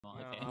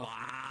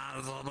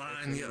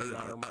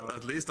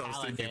At least I'm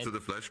sticking to the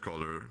flesh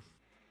color.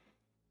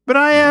 But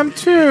I am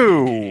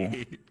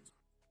too.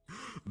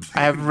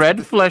 I have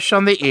red flesh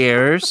on the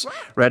ears,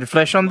 red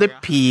flesh on the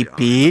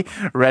pee-pee,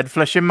 red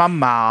flesh in my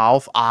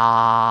mouth.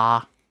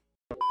 Ah.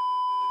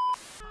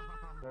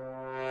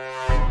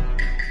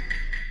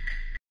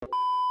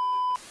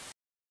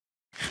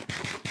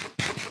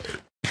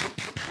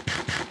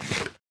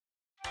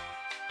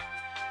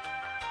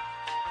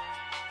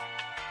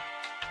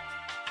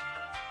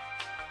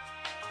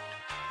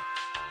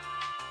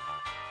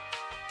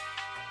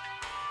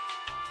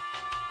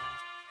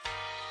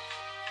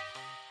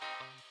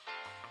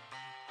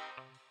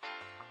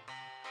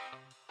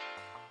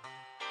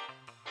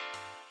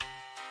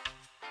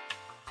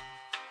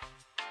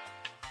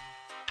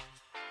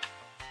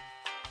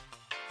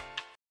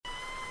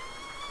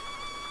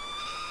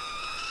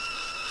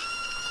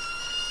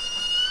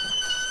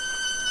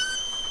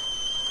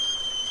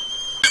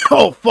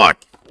 Oh, fuck!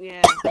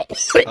 Yeah.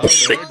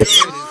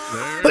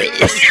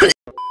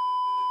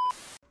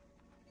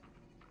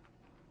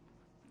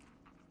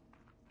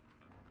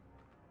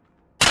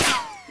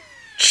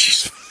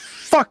 Jeez,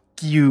 fuck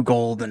you,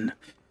 Golden.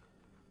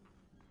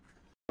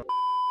 You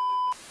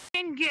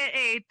can get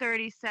a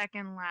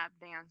 30-second lap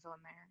dance on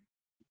there.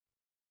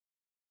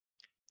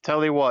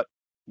 Tell you what,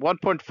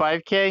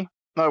 1.5k?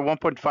 No,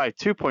 1.5,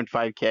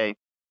 2.5k.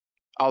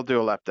 I'll do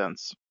a lap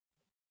dance.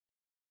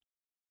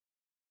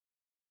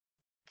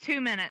 2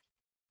 minutes.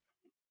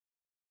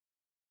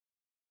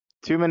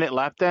 2-minute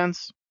lap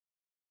dance?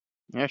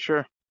 Yeah,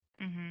 sure.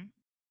 Mm-hmm.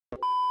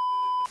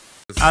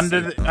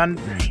 Under the...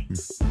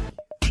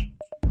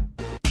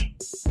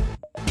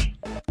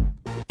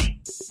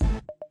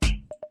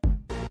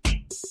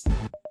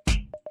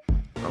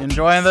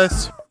 Enjoying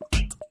this?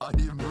 I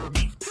am ruined.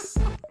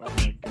 Oh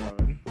my god.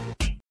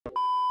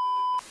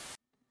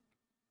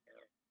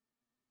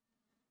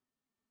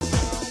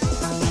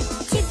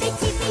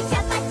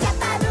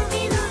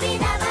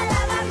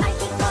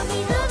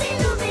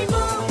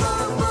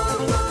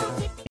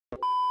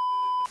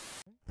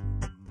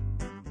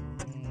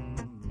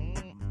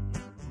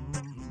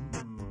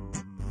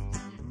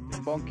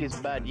 Bonk is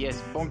bad,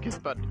 yes, bonk is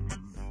bad.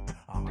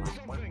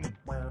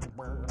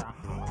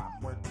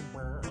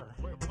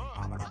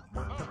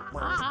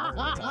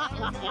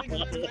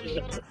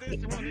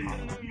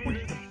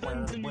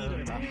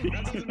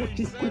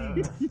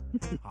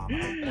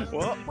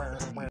 What?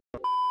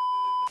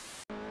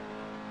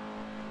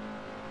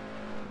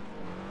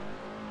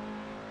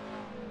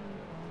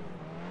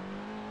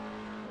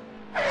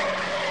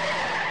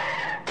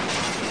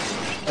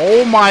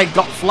 Oh my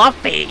god,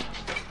 Fluffy!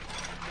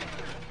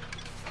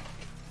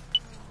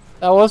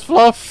 That was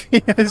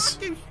Fluffy. Yes.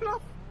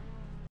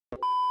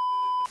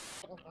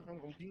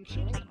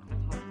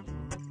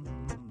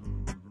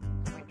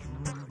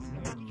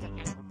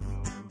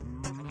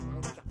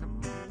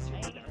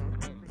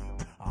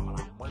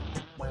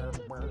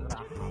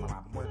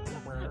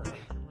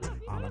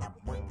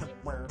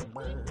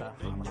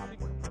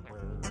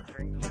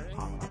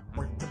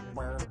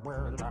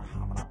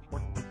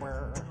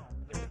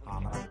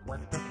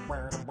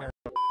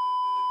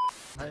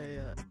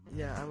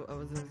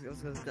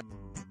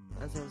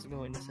 As I was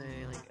going to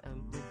say, like,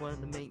 one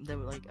of the main,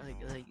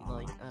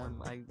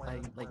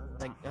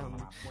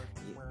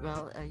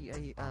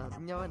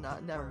 no,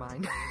 not, never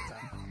mind.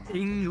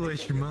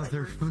 English,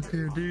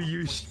 motherfucker, do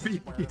you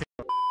speak it?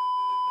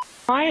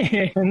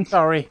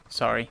 Sorry,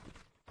 sorry.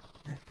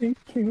 Thank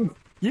you.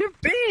 You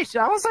bitch!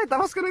 I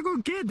was gonna go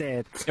get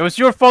it! It was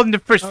your fault in the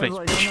first place. I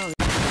was like, no, no.